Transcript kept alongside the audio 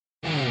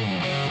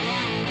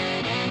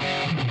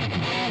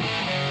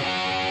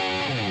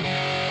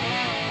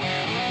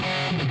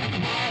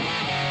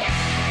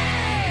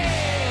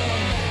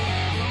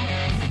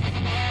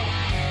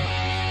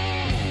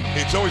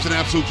Always an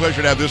absolute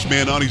pleasure to have this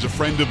man on. He's a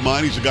friend of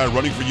mine. He's a guy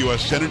running for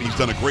U.S. Senate. He's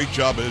done a great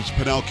job as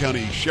Pinal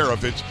County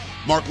Sheriff. It's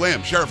Mark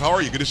Lamb. Sheriff, how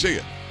are you? Good to see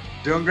you.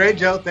 Doing great,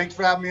 Joe. Thanks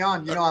for having me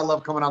on. You know I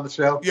love coming on the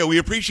show. Yeah, we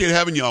appreciate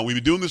having you on. We've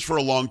been doing this for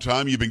a long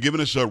time. You've been giving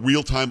us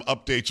real-time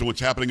updates on what's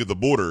happening at the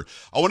border.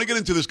 I want to get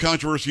into this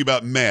controversy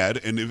about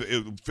MAD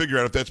and figure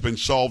out if that's been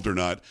solved or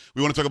not.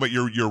 We want to talk about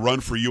your run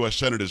for U.S.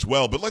 Senate as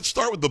well. But let's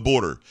start with the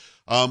border.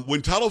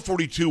 When Title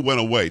 42 went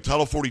away,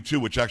 Title 42,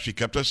 which actually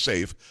kept us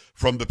safe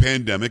from the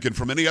pandemic and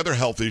from any other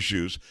health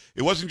issues,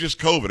 it wasn't just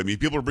COVID. I mean,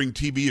 people are bringing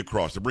TB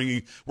across. We're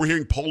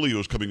hearing polio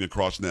is coming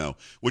across now,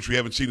 which we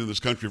haven't seen in this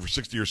country for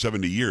 60 or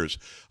 70 years.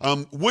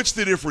 What's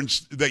the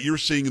difference that you're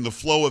seeing in the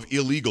flow of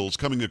illegals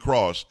coming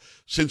across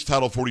since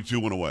Title 42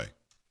 went away?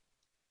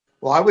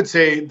 Well, I would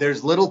say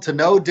there's little to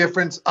no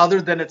difference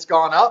other than it's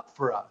gone up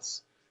for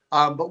us.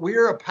 But we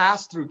are a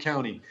pass-through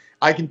county.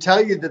 I can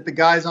tell you that the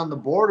guys on the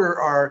border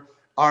are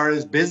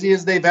as busy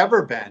as they've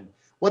ever been.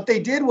 What they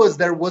did was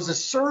there was a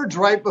surge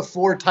right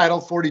before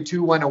Title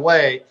 42 went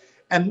away.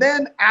 And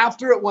then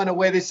after it went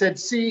away, they said,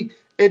 see,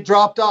 it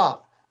dropped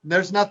off.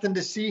 There's nothing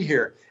to see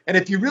here. And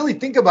if you really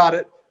think about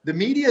it, the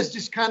media has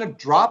just kind of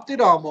dropped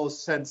it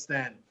almost since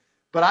then.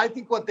 But I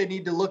think what they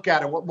need to look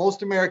at and what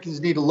most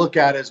Americans need to look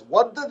at is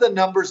what do the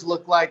numbers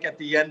look like at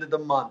the end of the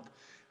month?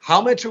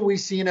 How much are we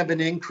seeing of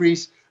an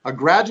increase, a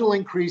gradual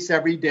increase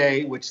every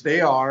day, which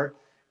they are,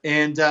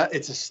 and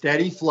it's a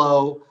steady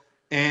flow.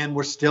 And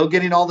we're still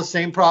getting all the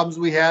same problems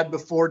we had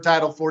before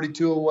Title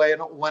 42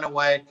 went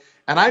away.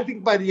 And I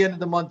think by the end of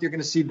the month, you're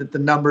going to see that the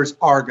numbers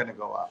are going to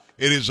go up.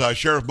 It is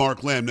Sheriff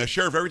Mark Lamb. Now,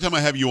 Sheriff, every time I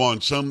have you on,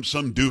 some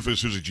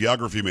doofus who's a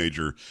geography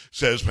major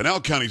says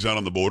Pinal County's not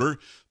on the border.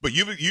 But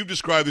you've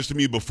described this to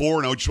me before,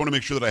 and I just want to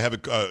make sure that I have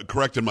it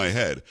correct in my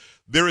head.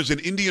 There is an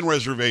Indian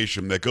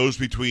reservation that goes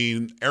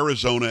between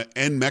Arizona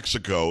and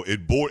Mexico.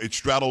 It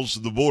straddles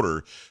the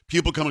border.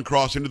 People come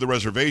across into the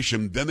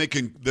reservation, then they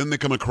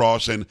come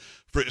across and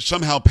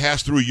somehow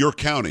pass through your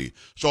county.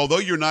 So although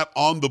you're not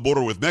on the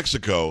border with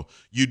Mexico,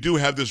 you do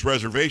have this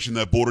reservation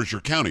that borders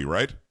your county,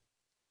 right?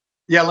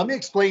 Yeah, let me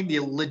explain the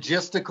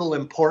logistical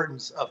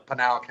importance of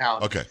Pinal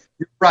County. Okay.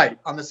 You're right.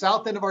 On the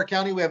south end of our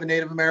county, we have a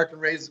Native American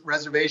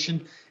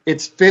reservation.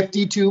 It's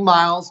 52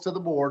 miles to the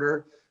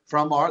border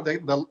from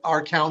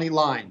our county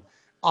line.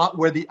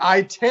 Where the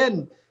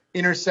I-10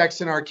 intersects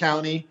in our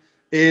county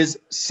is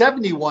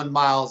 71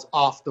 miles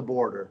off the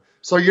border.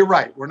 So you're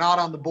right. We're not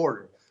on the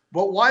border.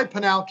 But why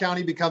Pinal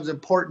County becomes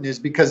important is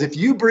because if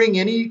you bring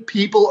any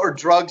people or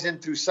drugs in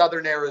through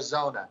southern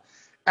Arizona,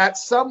 at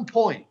some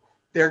point,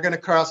 they're going to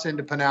cross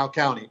into Pinal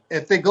County.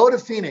 If they go to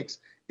Phoenix,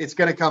 it's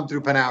going to come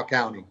through Pinal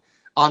County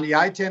on the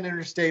I-10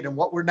 interstate. And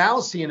what we're now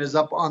seeing is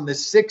up on the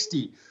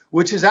 60,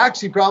 which is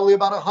actually probably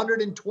about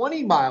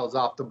 120 miles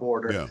off the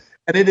border. Yeah.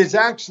 And it is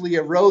actually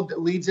a road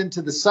that leads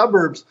into the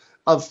suburbs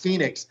of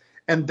Phoenix.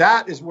 And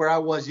that is where I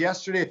was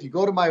yesterday. If you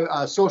go to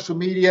my social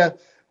media,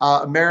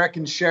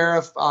 American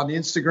Sheriff on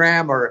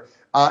Instagram, or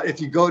if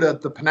you go to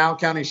the Pinal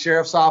County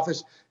Sheriff's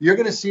Office, you're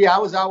going to see I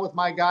was out with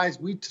my guys.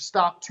 We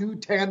stopped 2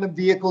 tandem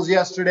vehicles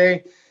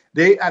yesterday.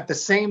 At the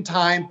same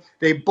time,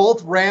 they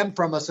both ran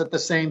from us at the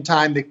same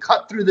time. They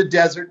cut through the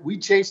desert. We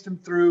chased them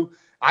through.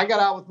 I got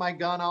out with my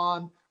gun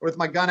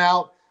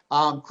out,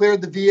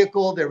 cleared the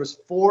vehicle. There was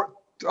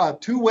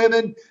 2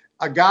 women,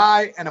 a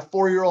guy, and a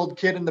 4-year-old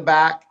kid in the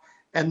back.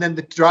 And then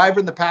the driver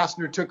and the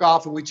passenger took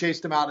off, and we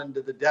chased them out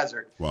into the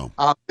desert. Wow.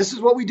 This is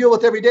what we deal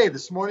with every day.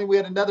 This morning we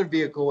had another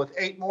vehicle with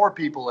 8 more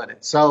people in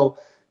it. So,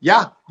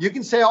 yeah, you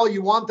can say all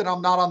you want that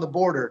I'm not on the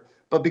border.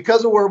 But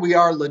because of where we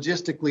are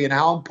logistically and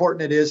how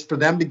important it is for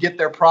them to get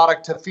their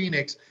product to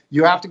Phoenix,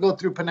 you have to go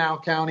through Pinal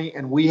County,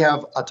 and we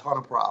have a ton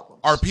of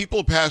problems. Are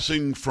people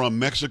passing from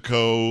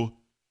Mexico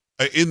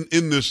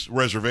in this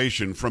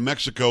reservation from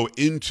Mexico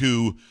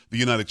into the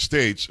United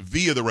States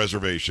via the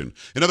reservation?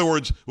 In other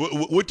words,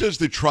 what does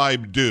the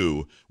tribe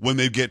do when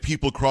they get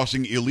people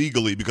crossing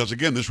illegally? Because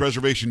again, this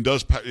reservation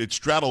it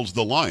straddles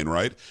the line,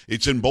 right?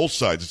 It's in both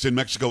sides. It's in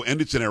Mexico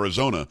and it's in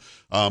Arizona,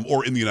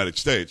 or in the United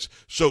States.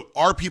 So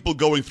are people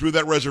going through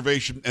that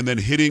reservation and then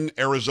hitting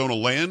Arizona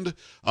land?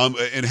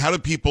 And how do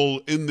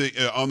people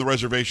on the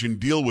reservation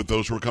deal with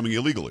those who are coming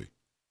illegally?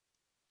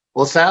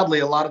 Well,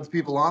 sadly, a lot of the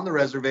people on the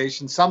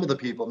reservation, some of the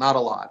people, not a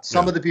lot,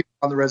 some of the people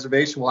on the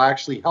reservation will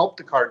actually help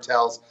the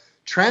cartels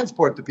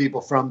transport the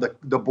people from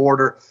the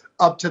border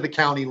up to the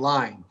county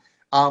line,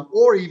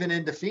 or even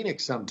into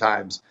Phoenix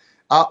sometimes.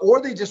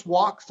 Or they just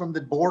walk from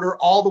the border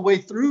all the way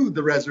through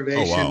the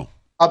reservation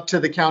up to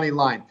the county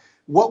line.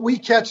 What we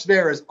catch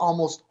there is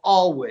almost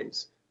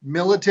always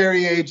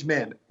military-age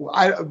men.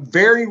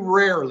 Very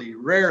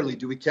rarely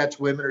do we catch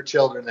women or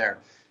children there.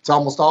 It's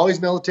almost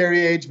always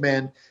military-age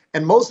men.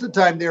 And most of the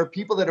time, there are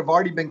people that have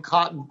already been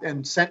caught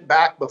and sent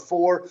back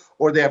before,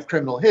 or they have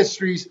criminal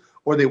histories,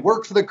 or they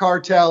work for the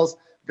cartels.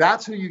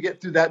 That's who you get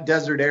through that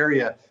desert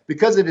area.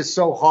 Because it is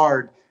so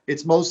hard,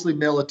 it's mostly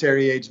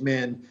military-age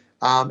men.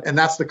 And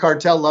that's the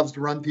cartel loves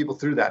to run people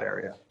through that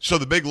area. So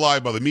the big lie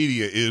by the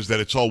media is that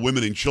it's all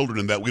women and children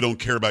and that we don't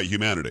care about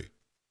humanity.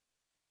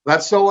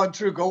 That's so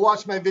untrue. Go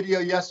watch my video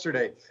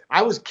yesterday.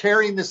 I was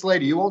carrying this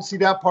lady. You won't see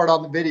that part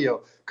on the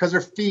video because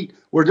her feet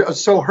were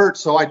so hurt.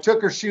 So I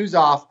took her shoes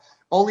off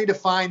only to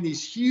find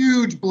these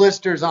huge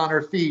blisters on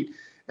her feet.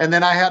 And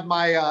then I had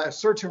my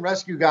search and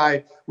rescue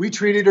guy. We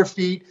treated her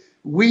feet.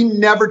 We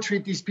never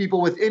treat these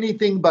people with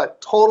anything but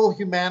total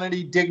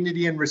humanity,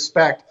 dignity, and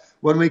respect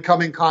when we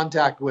come in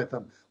contact with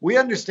them. We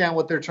understand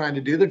what they're trying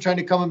to do. They're trying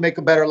to come and make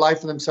a better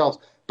life for themselves,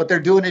 but they're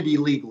doing it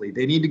illegally.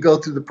 They need to go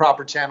through the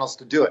proper channels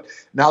to do it.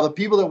 Now, the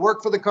people that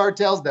work for the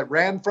cartels that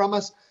ran from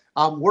us,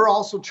 we're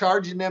also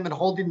charging them and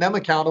holding them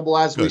accountable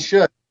as we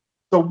should.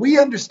 So we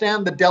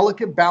understand the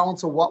delicate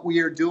balance of what we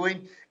are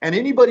doing. And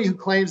anybody who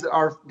claims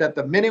that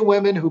the men and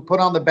women who put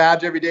on the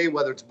badge every day,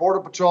 whether it's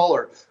Border Patrol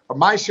or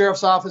my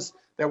sheriff's office,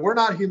 that we're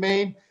not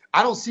humane,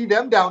 I don't see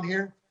them down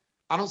here.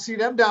 I don't see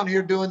them down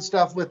here doing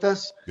stuff with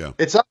us. Yeah.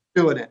 It's us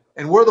doing it,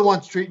 and we're the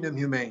ones treating them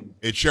humane.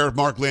 It's Sheriff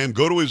Mark Lamb.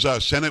 Go to his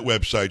Senate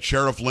website,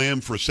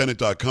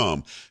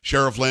 sherifflambforsenate.com.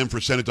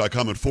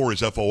 Sherifflambforsenate.com, and 4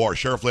 is F-O-R,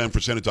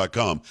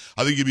 sherifflambforsenate.com.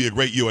 I think you'd be a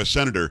great U.S.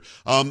 Senator.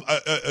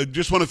 I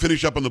just want to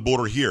finish up on the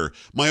border here.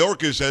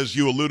 Mayorkas, as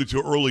you alluded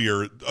to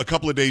earlier, a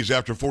couple of days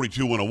after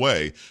 42 went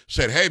away,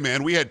 said, hey,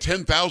 man, we had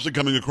 10,000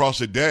 coming across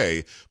a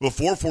day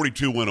before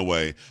 42 went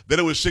away. Then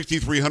it was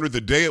 6,300 the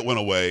day it went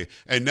away,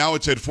 and now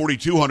it's at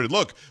 4,200.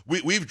 Look,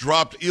 we've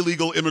dropped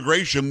illegal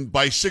immigration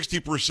by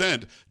 60%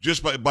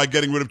 just by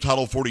getting rid of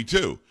Title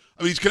 42.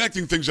 I mean, he's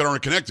connecting things that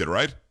aren't connected,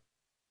 right?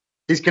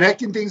 He's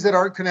connecting things that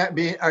aren't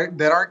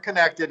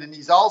connected, and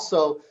he's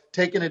also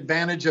taken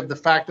advantage of the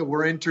fact that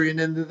we're entering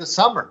into the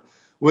summer,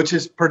 which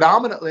is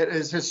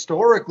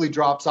historically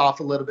drops off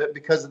a little bit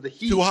because of the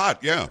heat. Too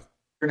hot, yeah.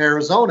 In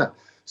Arizona.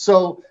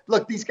 So,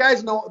 look, these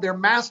guys know they're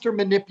master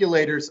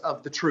manipulators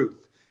of the truth.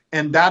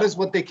 And that is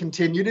what they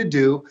continue to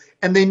do.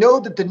 And they know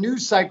that the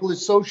news cycle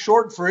is so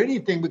short for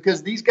anything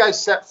because these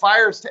guys set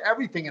fires to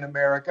everything in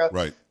America.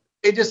 Right.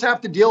 They just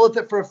have to deal with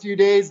it for a few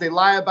days. They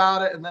lie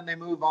about it, and then they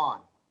move on.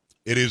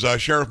 It is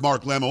Sheriff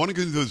Mark Lamb. I want to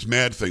get into this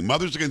mad thing.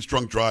 Mothers Against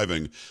Drunk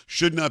Driving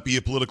should not be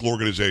a political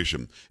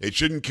organization. It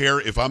shouldn't care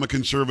if I'm a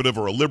conservative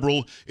or a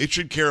liberal. It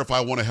should care if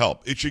I want to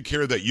help. It should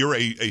care that you're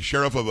a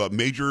sheriff of a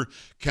major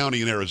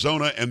county in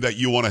Arizona and that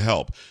you want to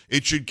help.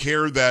 It should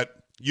care that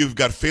you've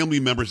got family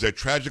members that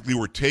tragically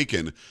were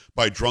taken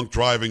by drunk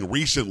driving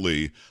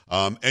recently,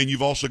 and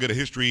you've also got a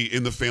history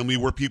in the family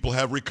where people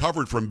have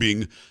recovered from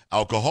being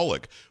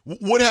alcoholic.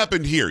 What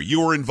happened here?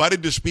 You were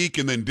invited to speak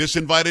and then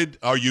disinvited?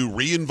 Are you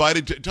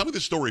re-invited? Tell me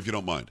the story if you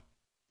don't mind.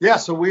 Yeah,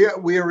 so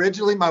we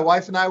originally, my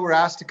wife and I were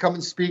asked to come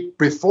and speak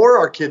before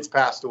our kids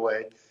passed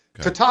away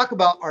to talk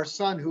about our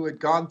son who had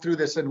gone through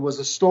this and was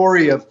a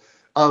story of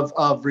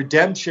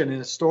redemption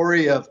and a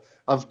story of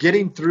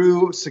getting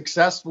through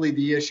successfully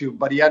the issue,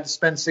 but he had to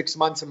spend 6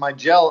 months in my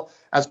jail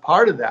as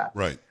part of that.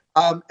 Right.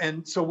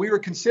 And so we were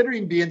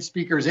considering being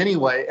speakers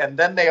anyway, and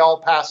then they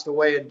all passed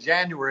away in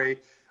January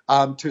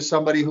to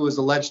somebody who was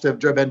alleged to have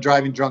been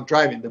driving drunk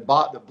driving. The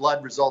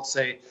blood results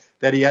say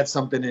that he had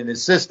something in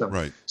his system.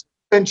 Right. So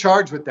been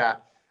charged with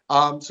that.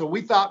 So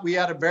we thought we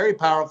had a very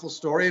powerful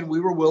story, and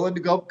we were willing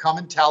to come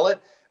and tell it.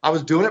 I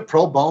was doing it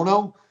pro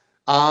bono.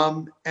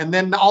 And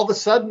then all of a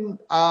sudden,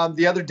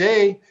 the other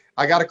day,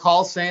 I got a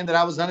call saying that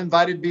I was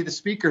uninvited to be the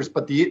speakers,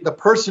 but the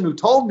person who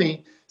told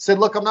me said,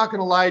 look, I'm not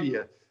going to lie to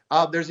you.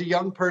 There's a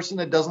young person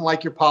that doesn't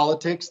like your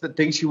politics, that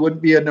thinks you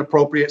wouldn't be an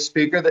appropriate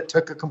speaker, that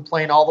took a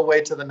complaint all the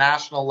way to the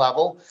national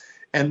level,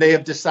 and they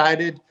have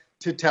decided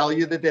to tell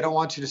you that they don't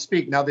want you to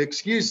speak. Now,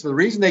 the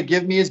reason they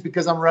give me is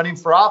because I'm running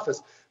for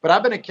office, but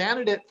I've been a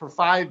candidate for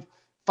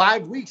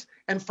five weeks.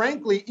 And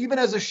frankly, even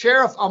as a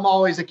sheriff, I'm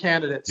always a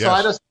candidate. Yes. So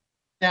I just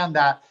understand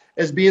that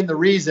as being the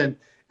reason.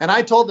 And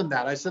I told them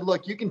that. I said,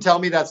 look, you can tell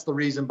me that's the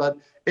reason, but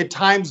it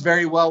times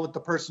very well with the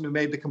person who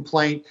made the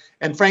complaint.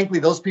 And frankly,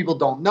 those people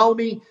don't know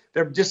me.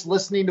 They're just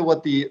listening to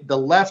what the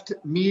left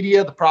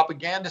media, the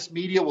propagandist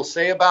media will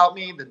say about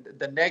me,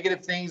 the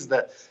negative things,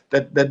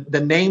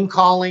 the name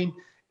calling,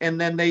 and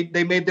then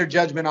they made their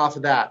judgment off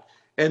of that.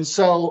 And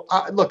so,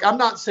 look, I'm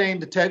not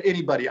saying to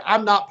anybody,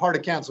 I'm not part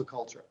of cancel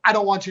culture. I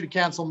don't want you to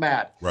cancel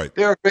MAD. Right.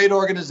 They're a great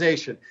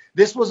organization.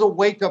 This was a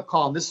wake-up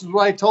call. And this is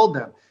what I told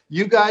them.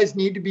 You guys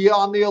need to be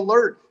on the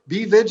alert.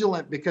 Be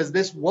vigilant, because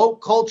this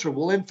woke culture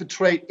will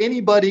infiltrate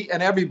anybody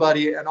and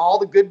everybody and all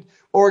the good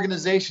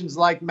organizations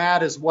like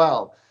MAD as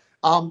well.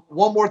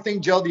 One more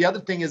thing, Joe. The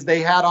other thing is they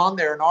had on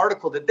there an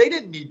article that they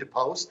didn't need to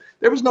post.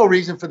 There was no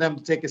reason for them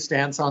to take a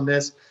stance on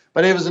this,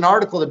 but it was an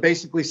article that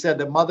basically said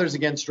that Mothers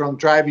Against Drunk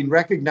Driving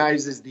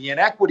recognizes the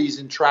inequities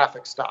in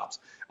traffic stops.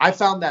 I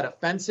found that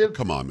offensive.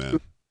 Come on, man.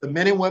 The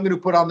men and women who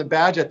put on the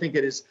badge, I think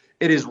it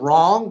is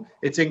wrong.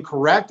 It's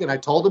incorrect. And I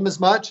told them as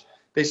much.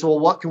 They said, well,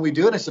 what can we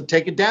do? And I said,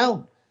 take it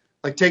down.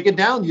 Like, take it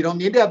down. You don't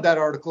need to have that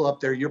article up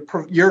there.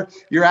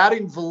 You're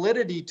adding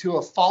validity to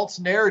a false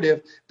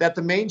narrative that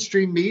the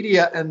mainstream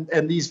media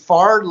and these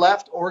far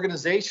left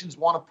organizations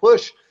want to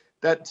push,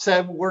 that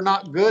said we're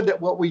not good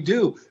at what we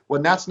do,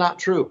 when that's not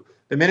true.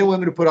 The men and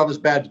women who put on this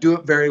badge do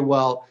it very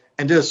well,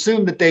 and to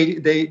assume that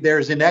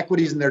there's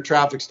inequities in their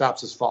traffic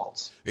stops is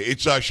false.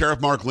 It's Sheriff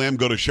Mark Lamb.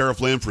 Go to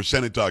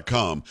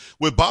sherifflambforsenate.com.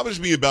 What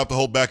bothers me about the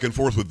whole back and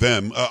forth with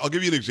them, I'll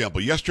give you an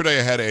example. Yesterday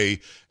I had a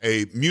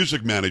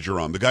music manager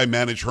on. The guy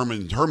managed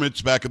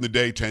Hermits back in the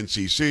day,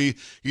 10cc.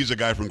 He's a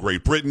guy from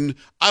Great Britain.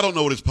 I don't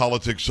know what his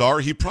politics are.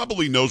 He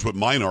probably knows what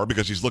mine are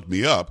because he's looked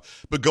me up.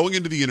 But going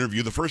into the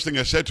interview, the first thing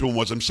I said to him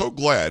was, I'm so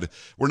glad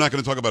we're not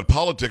going to talk about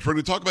politics. We're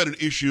going to talk about an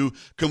issue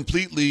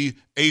completely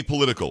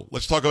apolitical.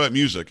 Let's talk about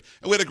music.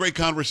 And we had a great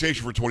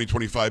conversation for 20,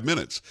 25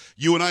 minutes.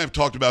 You and I have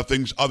talked about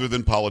things other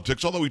than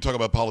politics, although we talk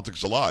about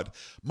politics a lot.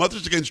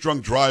 Mothers Against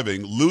Drunk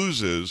Driving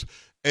loses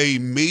a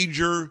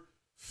major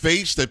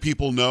face that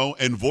people know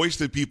and voice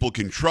that people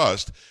can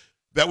trust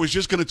that was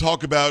just going to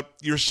talk about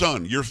your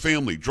son, your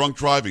family, drunk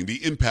driving,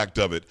 the impact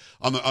of it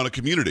on a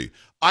community.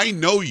 I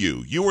know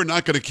you. You are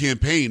not going to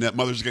campaign at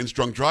Mothers Against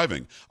Drunk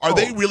Driving. Are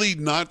they really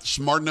not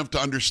smart enough to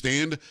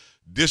understand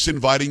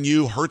disinviting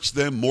you hurts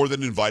them more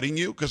than inviting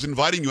you? Because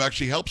inviting you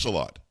actually helps a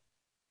lot.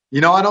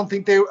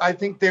 I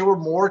think they were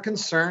more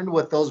concerned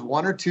with those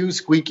one or two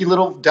squeaky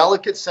little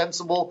delicate,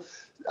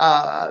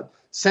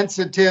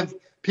 sensitive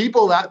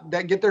people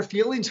that get their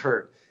feelings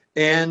hurt.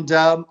 And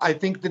I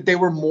think that they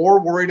were more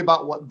worried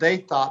about what they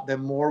thought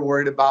than more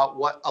worried about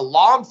what a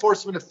law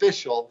enforcement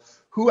official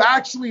who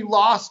actually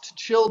lost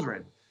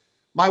children.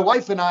 My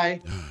wife and I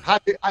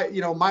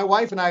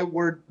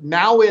were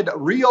now would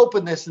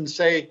reopen this and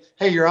say,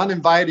 hey, you're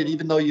uninvited,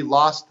 even though you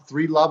lost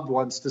 3 loved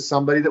ones to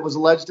somebody that was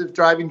alleged of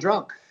driving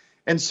drunk.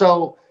 And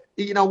so,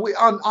 we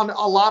on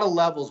a lot of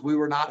levels, we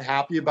were not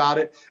happy about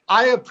it.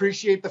 I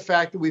appreciate the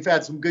fact that we've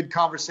had some good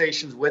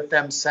conversations with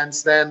them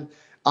since then.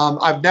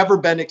 I've never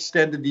been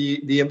extended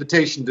the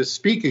invitation to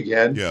speak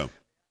again. Yeah.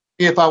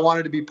 If I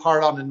wanted to be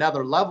part on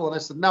another level. And I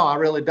said, no, I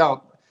really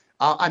don't.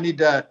 I need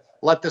to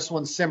let this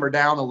one simmer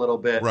down a little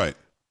bit. Right.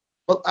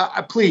 But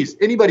please,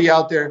 anybody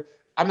out there,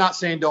 I'm not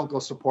saying don't go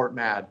support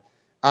MAD.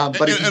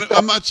 But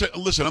I'm not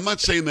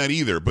saying that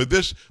either.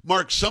 But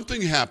Mark,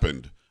 something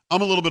happened.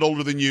 I'm a little bit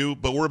older than you,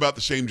 but we're about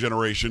the same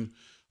generation.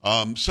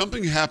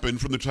 Something happened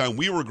from the time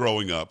we were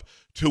growing up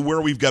to where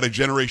we've got a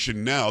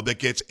generation now that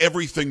gets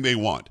everything they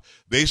want.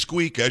 They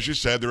squeak, as you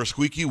said, they're a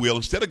squeaky wheel.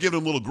 Instead of giving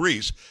them a little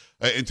grease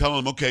and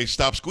telling them, okay,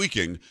 stop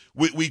squeaking,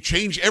 we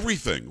change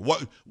everything.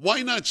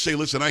 Why not say,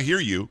 listen, I hear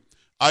you.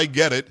 I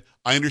get it.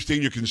 I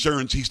understand your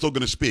concerns. He's still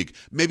going to speak.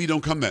 Maybe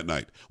don't come that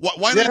night.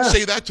 Why not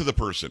say that to the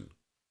person?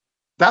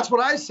 That's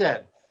what I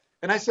said.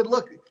 And I said,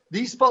 look,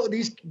 these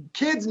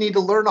kids need to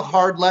learn a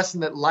hard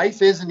lesson that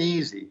life isn't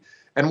easy.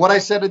 And what I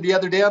said the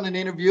other day on an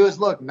interview is,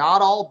 look,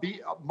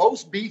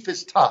 most beef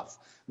is tough.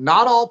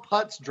 Not all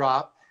putts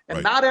drop, and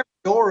right. Not every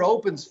door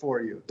opens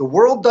for you. The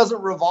world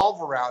doesn't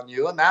revolve around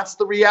you, and that's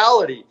the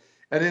reality.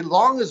 And as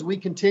long as we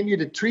continue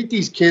to treat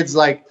these kids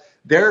like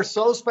they're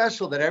so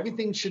special that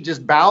everything should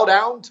just bow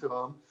down to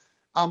them,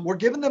 we're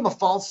giving them a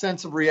false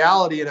sense of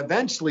reality, and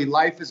eventually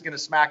life is going to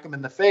smack them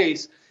in the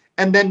face.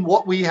 And then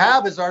what we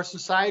have is our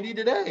society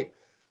today,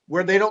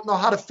 where they don't know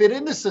how to fit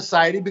into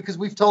society because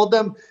we've told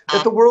them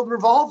that the world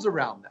revolves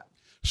around them.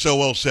 So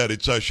well said.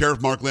 It's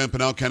Sheriff Mark Lamb,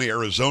 Pinal County,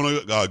 Arizona.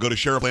 Go to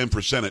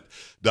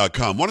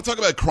sherifflambforsenate.com. Want to talk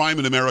about crime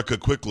in America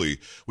quickly.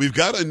 We've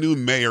got a new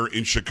mayor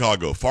in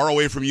Chicago, far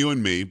away from you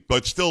and me,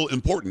 but still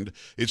important.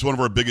 It's one of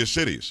our biggest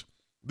cities.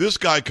 This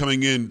guy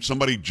coming in,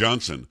 somebody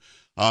Johnson,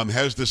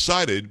 has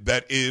decided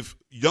that if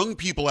young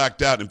people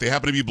act out, if they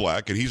happen to be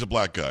black, and he's a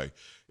black guy,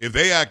 if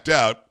they act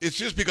out, it's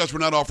just because we're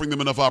not offering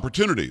them enough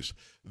opportunities.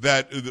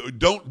 That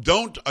don't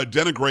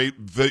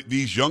denigrate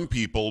these young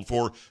people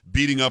for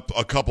beating up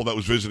a couple that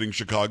was visiting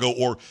Chicago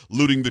or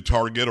looting the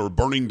Target or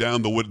burning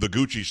down the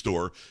Gucci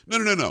store.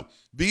 No.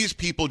 These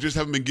people just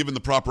haven't been given the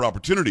proper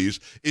opportunities.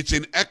 It's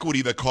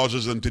inequity that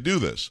causes them to do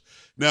this.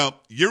 Now,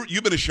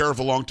 you've been a sheriff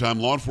a long time,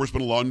 law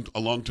enforcement a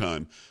long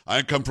time.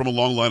 I come from a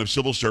long line of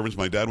civil servants.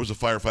 My dad was a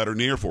firefighter in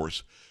the Air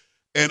Force.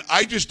 And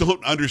I just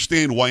don't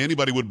understand why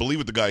anybody would believe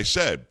what the guy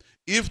said.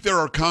 If there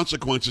are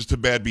consequences to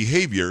bad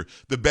behavior,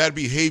 the bad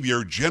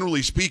behavior,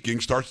 generally speaking,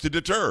 starts to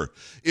deter.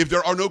 If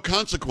there are no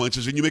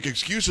consequences and you make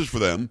excuses for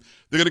them,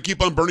 they're going to keep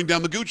on burning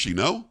down the Gucci,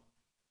 no?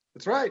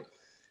 That's right.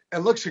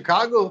 And look,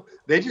 Chicago,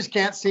 they just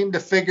can't seem to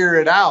figure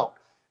it out.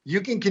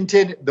 You can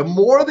continue. The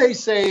more they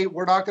say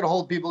we're not going to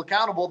hold people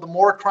accountable, the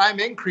more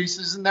crime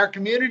increases in their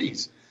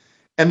communities.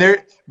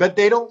 But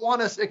they don't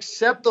want us to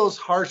accept those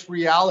harsh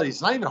realities.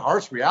 It's not even a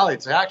harsh reality.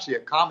 It's actually a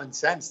common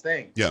sense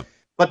thing. Yeah.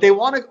 But they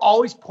want to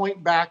always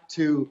point back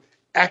to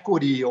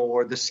equity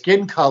or the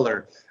skin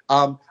color.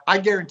 I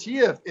guarantee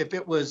you, if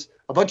it was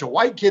a bunch of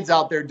white kids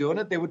out there doing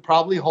it, they would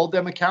probably hold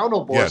them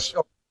accountable. Yes.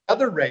 Or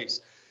other race.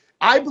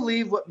 I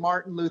believe what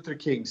Martin Luther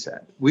King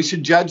said. We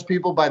should judge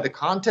people by the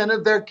content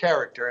of their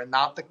character and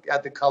not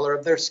at the color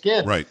of their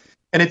skin. Right.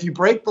 And if you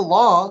break the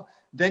law,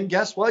 then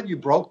guess what? You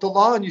broke the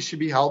law and you should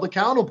be held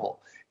accountable.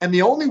 And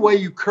the only way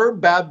you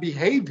curb bad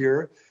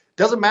behavior,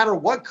 doesn't matter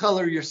what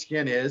color your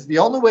skin is, the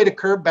only way to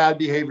curb bad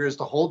behavior is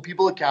to hold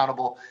people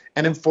accountable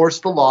and enforce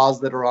the laws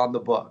that are on the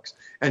books.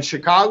 And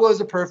Chicago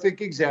is a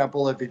perfect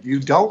example of if you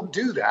don't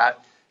do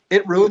that,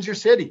 it ruins your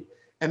city.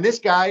 And this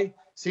guy,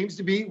 seems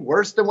to be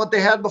worse than what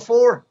they had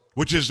before.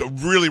 Which is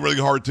really,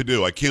 really hard to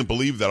do. I can't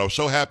believe that. I was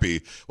so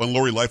happy when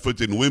Lori Lightfoot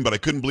didn't win, but I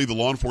couldn't believe the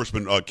law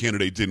enforcement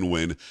candidate didn't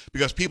win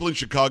because people in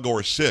Chicago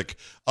are sick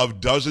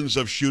of dozens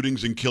of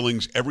shootings and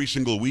killings every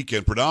single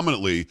weekend,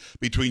 predominantly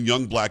between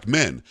young black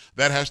men.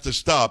 That has to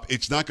stop.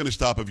 It's not going to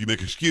stop if you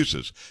make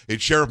excuses.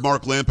 It's Sheriff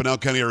Mark Lamb, Pinal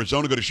County,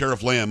 Arizona. Go to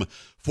Sheriff Lamb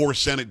for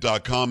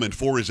Senate.com, and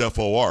 4 is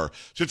FOR.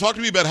 So talk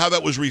to me about how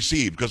that was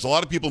received, because a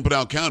lot of people in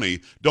Pinal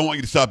County don't want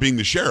you to stop being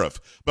the sheriff,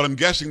 but I'm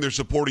guessing they're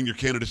supporting your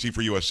candidacy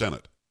for U.S.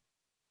 Senate.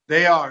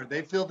 They are.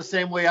 They feel the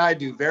same way I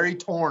do, very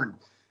torn.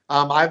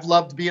 I've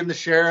loved being the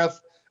sheriff.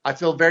 I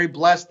feel very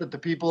blessed that the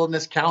people in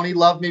this county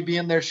love me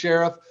being their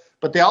sheriff,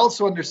 but they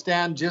also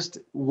understand just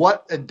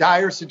what a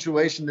dire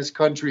situation this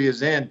country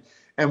is in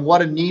and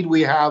what a need we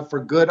have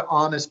for good,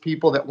 honest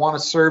people that want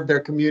to serve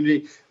their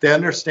community. They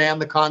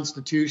understand the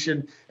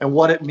Constitution and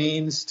what it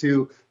means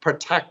to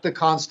protect the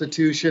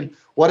Constitution,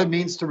 what it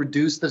means to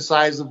reduce the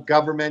size of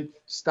government,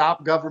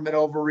 stop government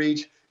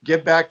overreach,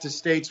 get back to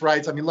states'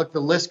 rights. I mean, look, the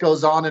list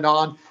goes on.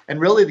 And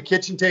really the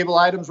kitchen table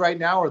items right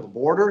now are the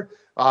border,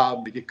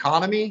 the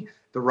economy,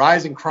 the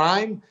rise in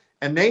crime.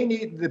 And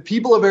the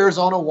people of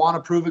Arizona want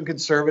a proven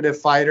conservative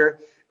fighter.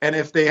 And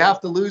if they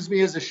have to lose me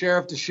as a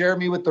sheriff to share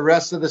me with the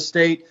rest of the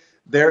state,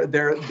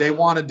 they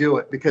want to do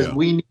it because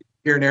we need it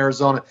here in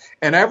Arizona.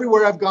 And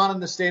everywhere I've gone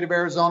in the state of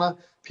Arizona,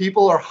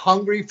 people are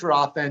hungry for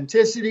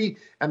authenticity,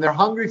 and they're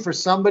hungry for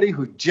somebody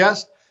who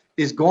just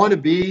is going to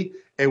be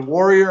a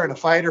warrior and a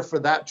fighter for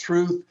that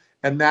truth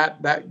and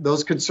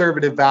those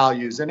conservative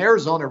values. And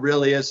Arizona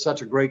really is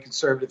such a great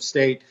conservative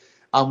state.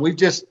 We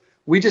just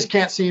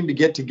can't seem to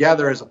get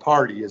together as a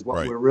party is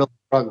what we're really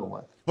struggling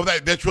with. Well,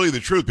 that's really the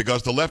truth,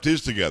 because the left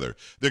is together.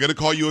 They're going to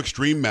call you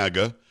extreme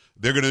MAGA.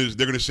 They're going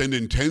to send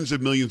in tens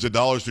of millions of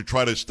dollars to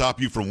try to stop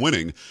you from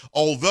winning.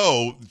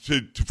 Although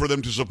for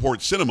them to support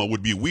Sinema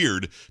would be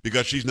weird,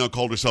 because she's now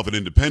called herself an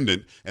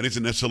independent and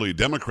isn't necessarily a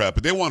Democrat,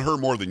 but they want her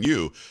more than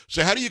you.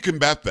 So how do you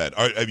combat that?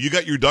 Have you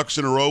got your ducks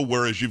in a row,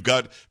 whereas you've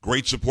got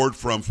great support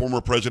from former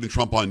President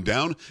Trump on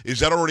down? Is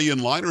that already in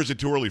line, or is it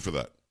too early for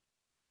that?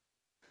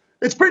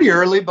 It's pretty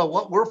early, but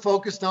what we're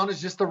focused on is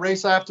just the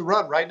race I have to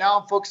run. Right now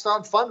I'm focused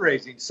on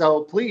fundraising.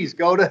 So please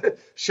go to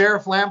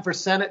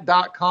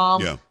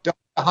sherifflambforsenate.com. Yeah.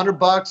 $100,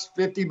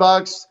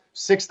 $50,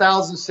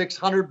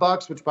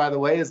 $6,600, which by the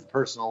way is the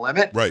personal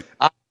limit. Right.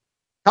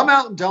 Come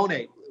out and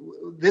donate.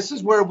 This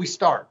is where we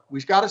start.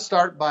 We've got to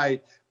start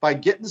by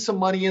getting some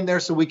money in there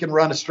so we can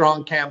run a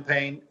strong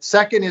campaign.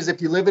 Second is,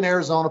 if you live in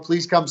Arizona,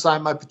 please come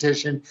sign my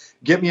petition.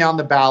 Get me on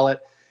the ballot.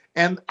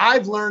 And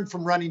I've learned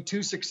from running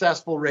 2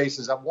 successful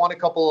races. I've won a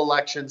couple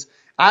elections.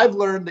 I've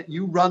learned that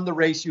you run the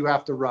race you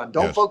have to run.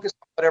 Don't focus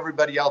on what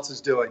everybody else is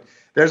doing.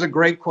 There's a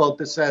great quote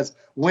that says,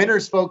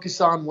 winners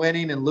focus on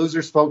winning and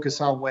losers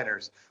focus on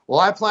winners. Well,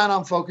 I plan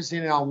on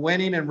focusing on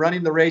winning and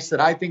running the race that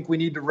I think we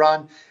need to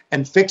run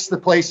and fix the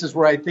places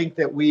where I think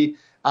that we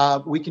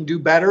can do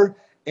better.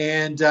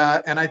 And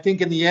I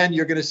think in the end,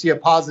 you're going to see a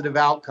positive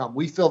outcome.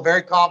 We feel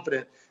very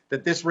confident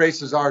that this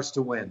race is ours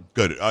to win.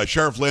 Good.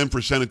 Sheriff Lamb for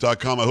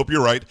Senate.com. I hope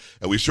you're right.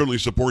 And we certainly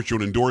support you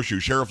and endorse you.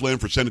 Sheriff Lamb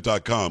for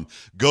Senate.com.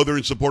 Go there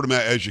and support him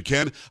as you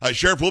can.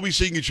 Sheriff, we'll be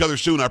seeing each other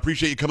soon. I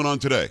appreciate you coming on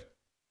today.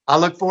 I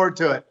look forward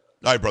to it.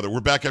 All right, brother. We're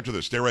back after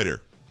this. Stay right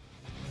here.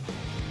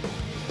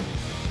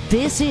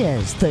 This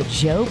is the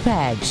Joe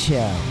Pags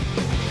Show.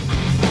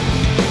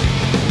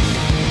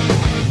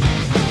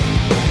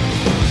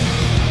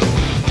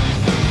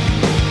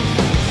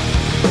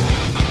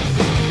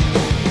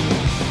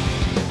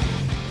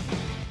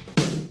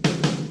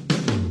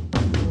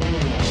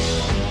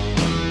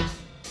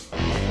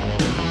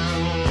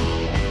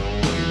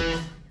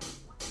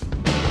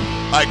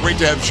 Hi, great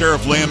to have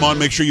Sheriff Lamb on.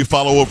 Make sure you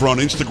follow over on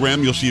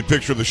Instagram. You'll see a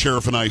picture of the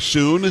sheriff and I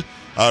soon.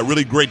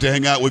 Really great to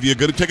hang out with you.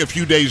 Going to take a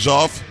few days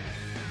off.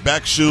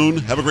 Back soon.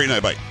 Have a great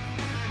night. Bye.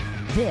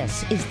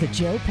 This is the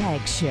Joe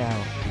Pags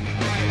Show.